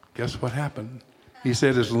 Guess what happened? He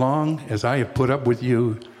said, as long as I have put up with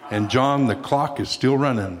you, and John, the clock is still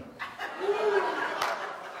running.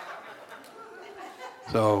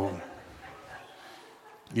 So,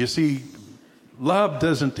 you see, love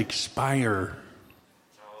doesn't expire.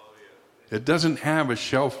 It doesn't have a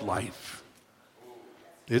shelf life.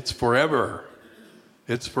 It's forever.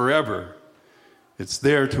 It's forever. It's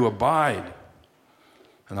there to abide.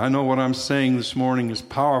 And I know what I'm saying this morning is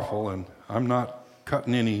powerful, and I'm not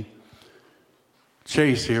cutting any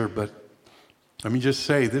chase here, but let me just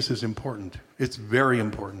say this is important. It's very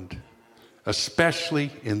important,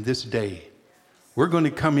 especially in this day. We're going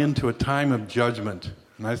to come into a time of judgment.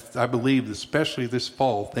 And I believe, especially this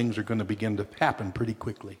fall, things are going to begin to happen pretty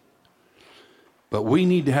quickly. But we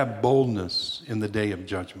need to have boldness in the day of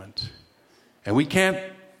judgment. And we can't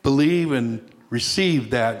believe and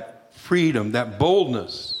receive that freedom, that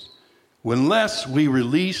boldness, unless we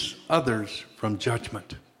release others from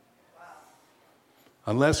judgment.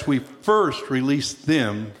 Unless we first release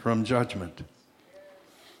them from judgment.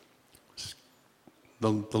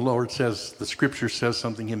 The Lord says, the scripture says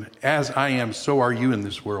something, as I am, so are you in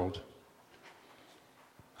this world.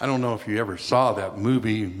 I don't know if you ever saw that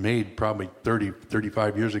movie made probably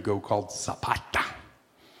 35 years ago called Zapata.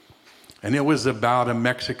 And it was about a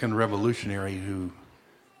Mexican revolutionary who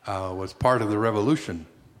was part of the revolution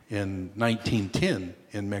in 1910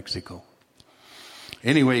 in Mexico.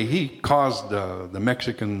 Anyway, he caused the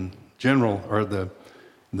Mexican general, or the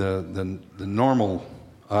normal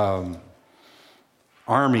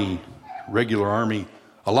army, regular army,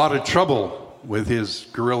 a lot of trouble with his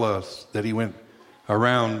guerrillas that he went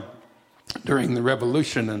around during the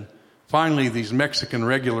revolution. And finally, these Mexican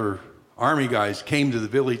regular army guys came to the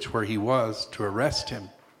village where he was to arrest him.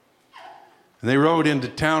 And they rode into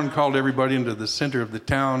town, called everybody into the center of the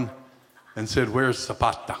town, and said, "Where's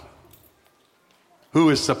Zapata? Who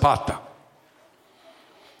is Zapata?"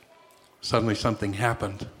 Suddenly something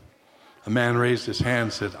happened. A man raised his hand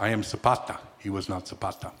and said, "I am Zapata." He was not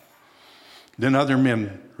Zapata. Then other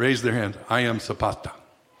men raised their hand. "I am Zapata.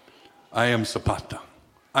 I am Zapata.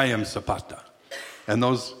 I am Zapata." And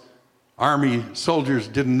those army soldiers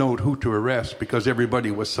didn't know who to arrest because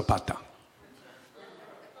everybody was Zapata.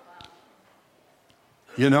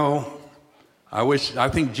 You know, I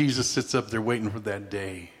think Jesus sits up there waiting for that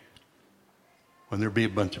day when there'll be a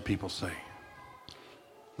bunch of people say,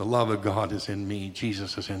 "The love of God is in me.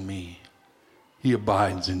 Jesus is in me. He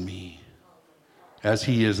abides in me. As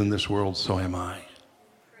he is in this world, so am I."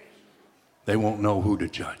 They won't know who to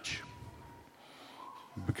judge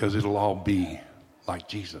because it'll all be like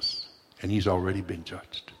Jesus, and he's already been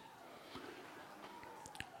judged.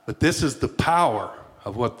 But this is the power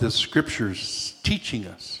of what this scripture's teaching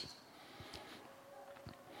us.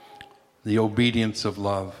 The obedience of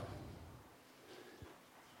love.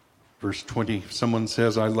 Verse 20, someone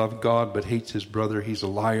says, "I love God but hates his brother. He's a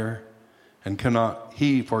liar. And if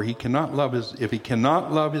he cannot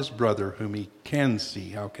love his brother whom he can see,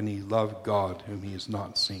 how can he love God whom he has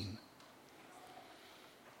not seen?"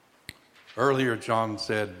 Earlier, John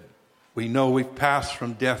said, we know we've passed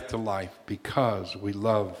from death to life because we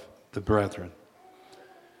love the brethren.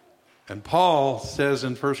 And Paul says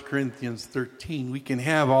in 1 Corinthians 13, we can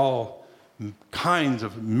have all kinds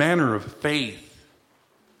of manner of faith.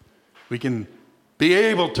 We can be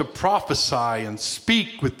able to prophesy and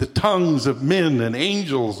speak with the tongues of men and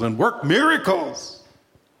angels and work miracles.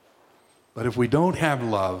 But if we don't have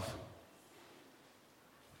love,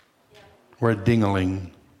 we're a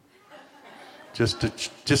ding-a-ling. Just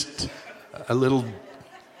a little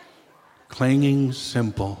clanging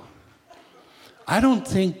cymbal. I don't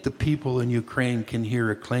think the people in Ukraine can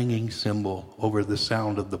hear a clanging cymbal over the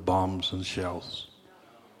sound of the bombs and shells.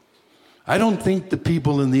 I don't think the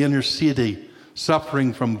people in the inner city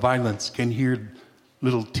suffering from violence can hear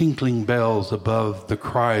little tinkling bells above the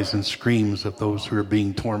cries and screams of those who are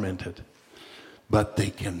being tormented. But they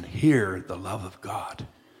can hear the love of God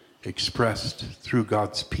expressed through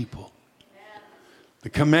God's people. The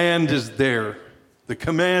command is there. The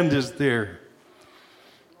command is there.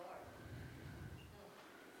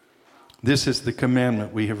 This is the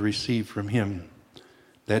commandment we have received from him,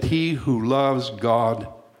 that he who loves God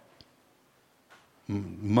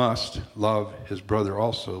must love his brother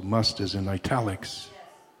also. Must is in italics.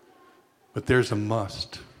 But there's a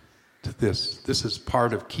must to this. This is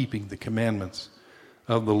part of keeping the commandments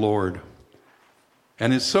of the Lord.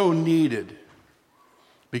 And it's so needed,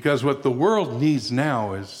 because what the world needs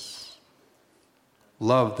now is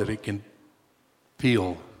love that it can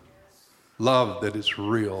feel, love that is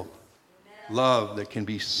real, love that can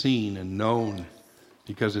be seen and known,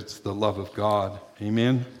 because it's the love of God.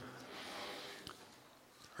 Amen?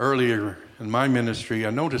 Earlier in my ministry, I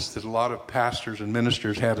noticed that a lot of pastors and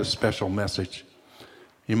ministers had a special message.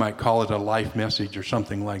 You might call it a life message or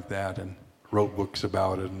something like that, and wrote books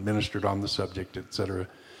about it and ministered on the subject, etc.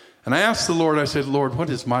 And I asked the Lord, I said, Lord, what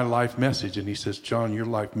is my life message? And he says, John, your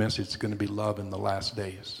life message is going to be love in the last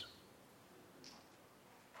days.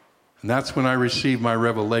 And that's when I received my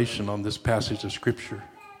revelation on this passage of Scripture.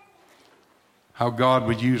 How God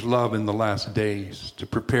would use love in the last days to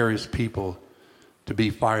prepare his people to be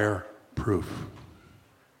fireproof.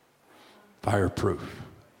 Fireproof.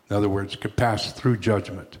 In other words, could pass through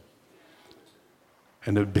judgment.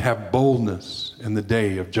 And to have boldness in the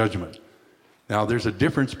day of judgment. Now, there's a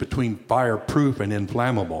difference between fireproof and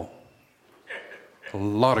inflammable. A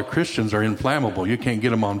lot of Christians are inflammable. You can't get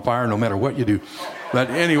them on fire no matter what you do. But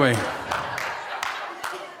anyway.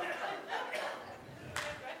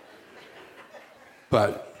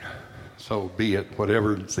 But so be it,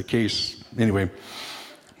 whatever it's the case. Anyway,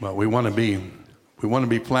 well, we want to be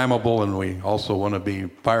flammable, and we also want to be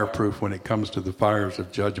fireproof when it comes to the fires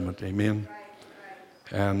of judgment. Amen.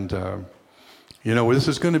 And, this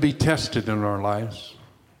is going to be tested in our lives.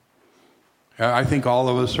 I think all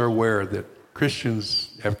of us are aware that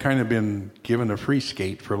Christians have kind of been given a free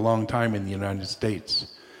skate for a long time in the United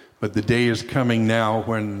States. But the day is coming now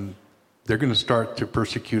when they're going to start to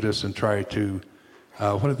persecute us and try to,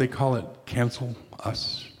 what do they call it? Cancel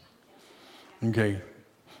us? Okay.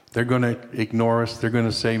 They're going to ignore us. They're going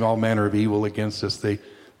to say all manner of evil against us. They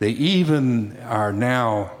even are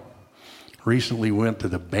now... Recently went to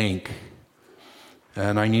the bank,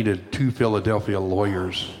 and I needed 2 Philadelphia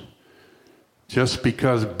lawyers, just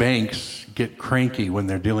because banks get cranky when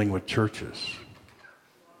they're dealing with churches.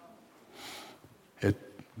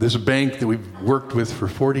 This bank that we've worked with for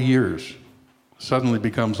 40 years suddenly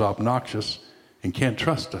becomes obnoxious and can't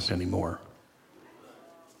trust us anymore.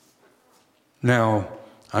 Now,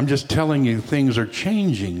 I'm just telling you, things are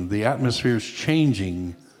changing. The atmosphere is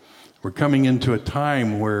changing. We're coming into a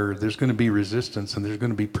time where there's going to be resistance and there's going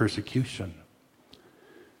to be persecution.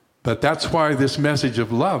 But that's why this message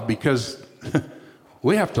of love, because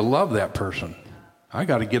we have to love that person. I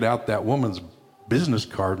got to get out that woman's business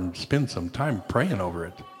card and spend some time praying over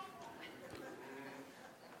it.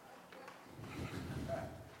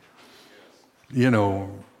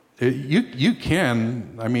 You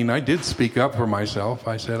can, I did speak up for myself.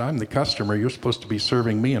 I said, I'm the customer. You're supposed to be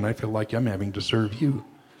serving me, and I feel like I'm having to serve you.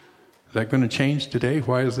 Is that going to change today?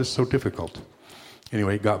 Why is this so difficult?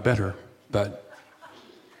 Anyway, it got better, but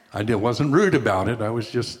I wasn't rude about it. I was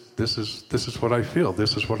just, this is what I feel.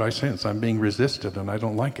 This is what I sense. I'm being resisted, and I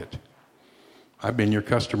don't like it. I've been your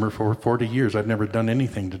customer for 40 years. I've never done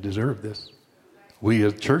anything to deserve this. We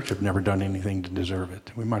as a church have never done anything to deserve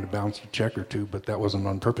it. We might have bounced a check or two, but that wasn't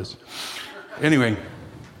on purpose. Anyway,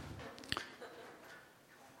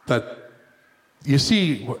 but you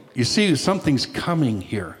see something's coming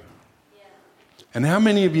here. And how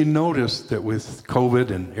many of you noticed that with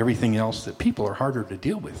COVID and everything else that people are harder to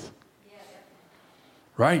deal with?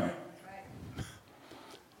 Right?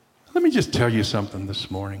 Let me just tell you something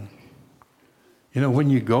this morning. When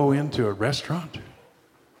you go into a restaurant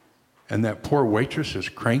and that poor waitress is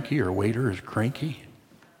cranky or waiter is cranky,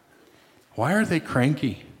 why are they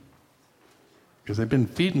cranky? Because they've been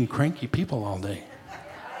feeding cranky people all day.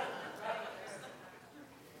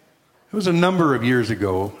 It was a number of years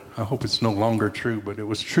ago. I hope it's no longer true, but it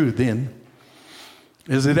was true then.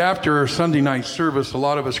 Is that after our Sunday night service, a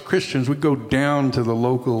lot of us Christians would go down to the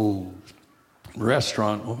local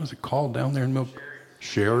restaurant. What was it called down there in Milk?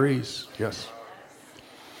 Sherry's, yes.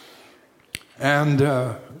 And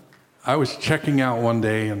I was checking out one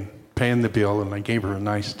day and paying the bill, and I gave her a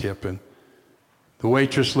nice tip. And the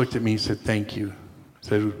waitress looked at me and said, "Thank you."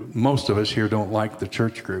 Said, "Most of us here don't like the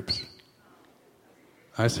church groups."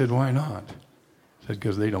 I said, "Why not?" Said,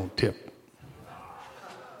 "Because they don't tip."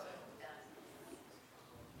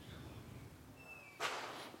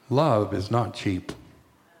 Love is not cheap.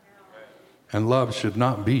 And love should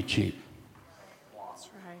not be cheap.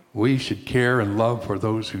 we should care and love for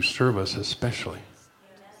those who serve us especially.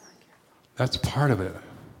 That's part of it.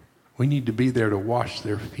 We need to be there to wash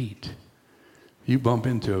their feet. If you bump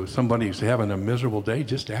into somebody who's having a miserable day,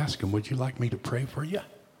 just ask them, would you like me to pray for you?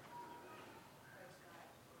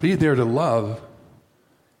 Be there to love,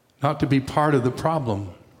 not to be part of the problem,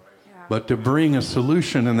 but to bring a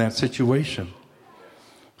solution in that situation.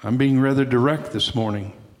 I'm being rather direct this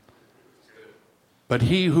morning. But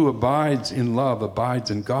he who abides in love abides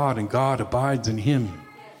in God, and God abides in him.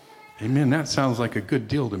 Amen. That sounds like a good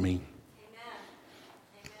deal to me.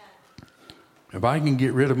 If I can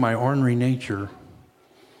get rid of my ornery nature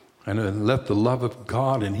and let the love of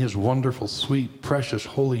God and his wonderful, sweet, precious,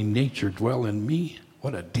 holy nature dwell in me,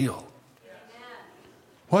 what a deal.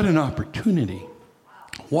 What an opportunity.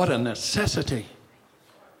 What a necessity.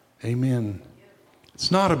 Amen.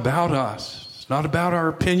 It's not about us. It's not about our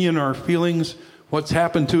opinion, our feelings, what's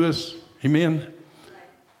happened to us. Amen.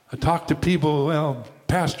 I talk to people, well,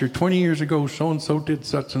 Pastor, 20 years ago, so-and-so did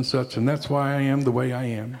such and such, and that's why I am the way I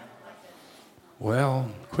am. Well,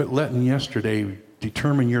 quit letting yesterday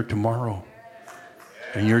determine your tomorrow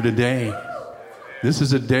and your today. This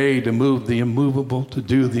is a day to move the immovable, to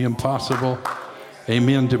do the impossible.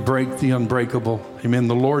 Amen. To break the unbreakable. Amen.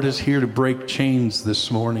 The Lord is here to break chains this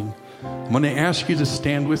morning. I'm going to ask you to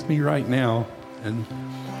stand with me right now and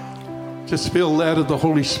just feel led of the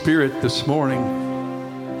Holy Spirit this morning.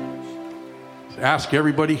 Ask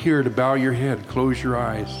everybody here to bow your head, close your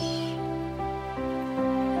eyes.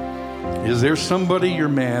 Is there somebody you're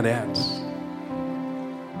mad at?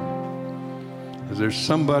 Is there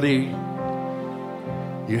somebody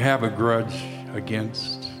you have a grudge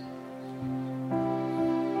against?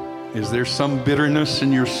 Is there some bitterness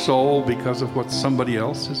in your soul because of what somebody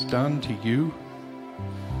else has done to you?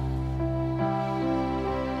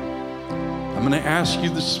 I'm going to ask you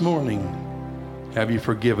this morning, have you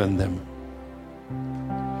forgiven them?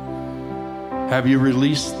 Have you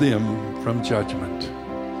released them from judgment?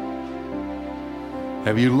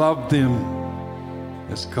 Have you loved them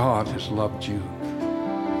as God has loved you?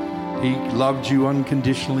 He loved you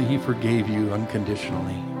unconditionally. He forgave you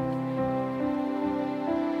unconditionally.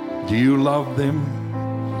 Do you love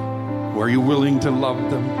them? Were you willing to love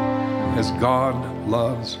them as God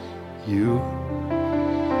loves you?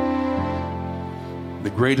 The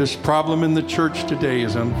greatest problem in the church today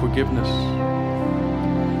is unforgiveness.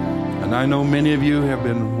 And I know many of you have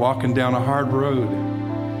been walking down a hard road.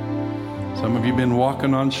 Some of you have been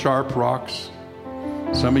walking on sharp rocks.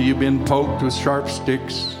 Some of you have been poked with sharp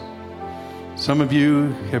sticks. Some of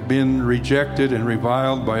you have been rejected and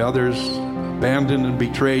reviled by others, abandoned and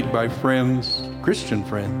betrayed by friends, Christian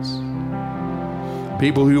friends.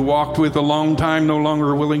 People who walked with a long time no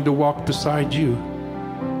longer willing to walk beside you.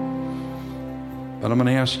 But I'm going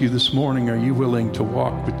to ask you this morning, are you willing to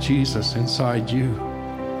walk with Jesus inside you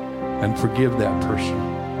and forgive that person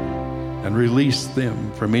and release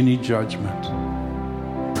them from any judgment?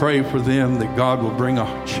 Pray for them that God will bring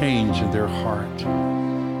a change in their heart.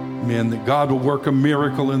 Amen. That God will work a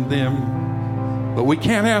miracle in them. But we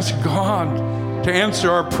can't ask God to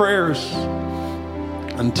answer our prayers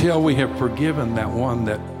until we have forgiven that one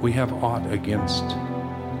that we have aught against.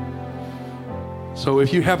 So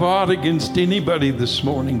if you have aught against anybody this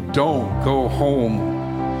morning, don't go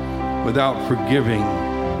home without forgiving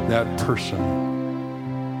that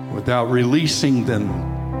person, without releasing them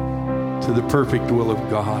to the perfect will of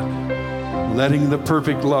God, letting the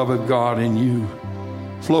perfect love of God in you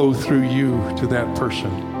flow through you to that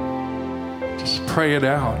person. Just pray it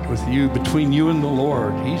out with you, between you and the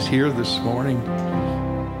Lord. He's here this morning.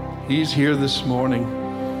 He's here this morning.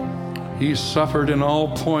 He's suffered in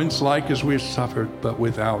all points like as we've suffered, but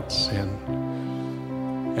without sin.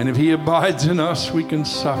 And if he abides in us, we can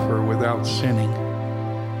suffer without sinning.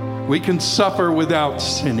 We can suffer without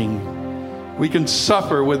sinning. We can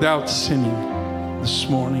suffer without sinning this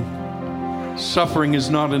morning. Suffering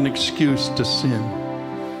is not an excuse to sin.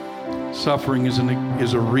 Suffering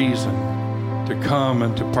is a reason to come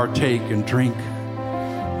and to partake and drink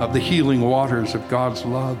of the healing waters of God's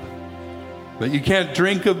love. But you can't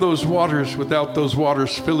drink of those waters without those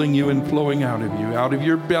waters filling you and flowing out of you. Out of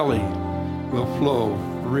your belly will flow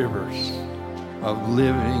rivers of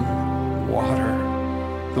living water.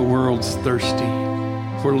 The world's thirsty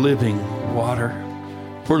for living water,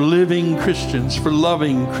 for living Christians, for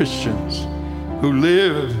loving Christians who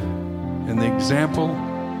live in the example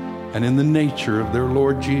and in the nature of their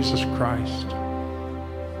Lord Jesus Christ,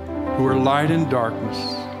 who are light in darkness,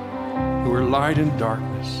 who are light in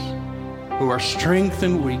darkness, who are strength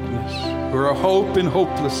in weakness, who are hope in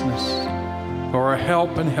hopelessness, who are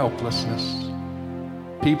help in helplessness.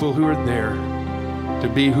 People who are there to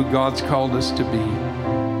be who God's called us to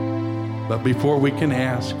be. But before we can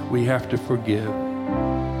ask, we have to forgive,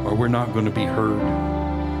 or we're not going to be heard.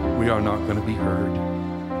 We are not going to be heard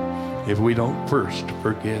if we don't first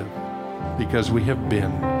forgive, because we have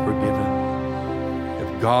been forgiven.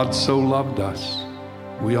 If God so loved us,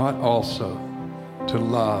 we ought also to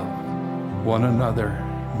love one another.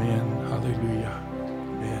 Amen. Hallelujah.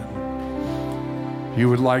 Amen. If you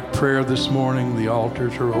would like prayer this morning, the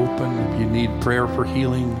altars are open. If you need prayer for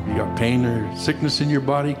healing, if you got pain or sickness in your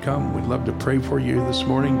body, come. We'd love to pray for you this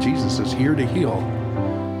morning. Jesus is here to heal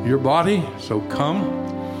your body, so come.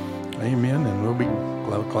 Amen. And we'll be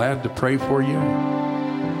glad to pray for you.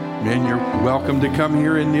 Amen. You're welcome to come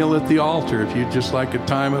here and kneel at the altar. If you'd just like a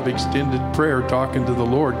time of extended prayer, talking to the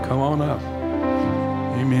Lord, come on up.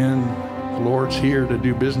 Amen. The Lord's here to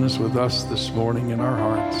do business with us this morning in our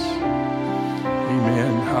hearts.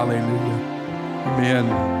 Amen. Hallelujah. Amen.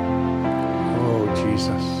 Oh,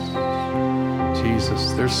 Jesus.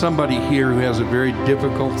 Jesus. There's somebody here who has a very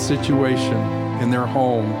difficult situation in their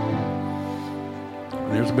home.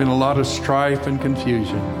 There's been a lot of strife and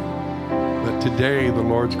confusion. But today, the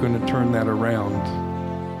Lord's going to turn that around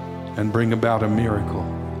and bring about a miracle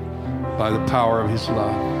by the power of His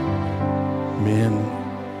love. Amen.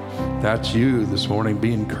 That's you this morning.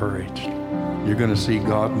 Be encouraged. You're going to see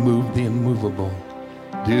God move the immovable,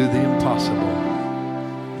 do the impossible.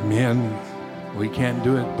 Amen. We can't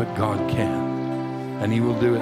do it, but God can. And He will do it.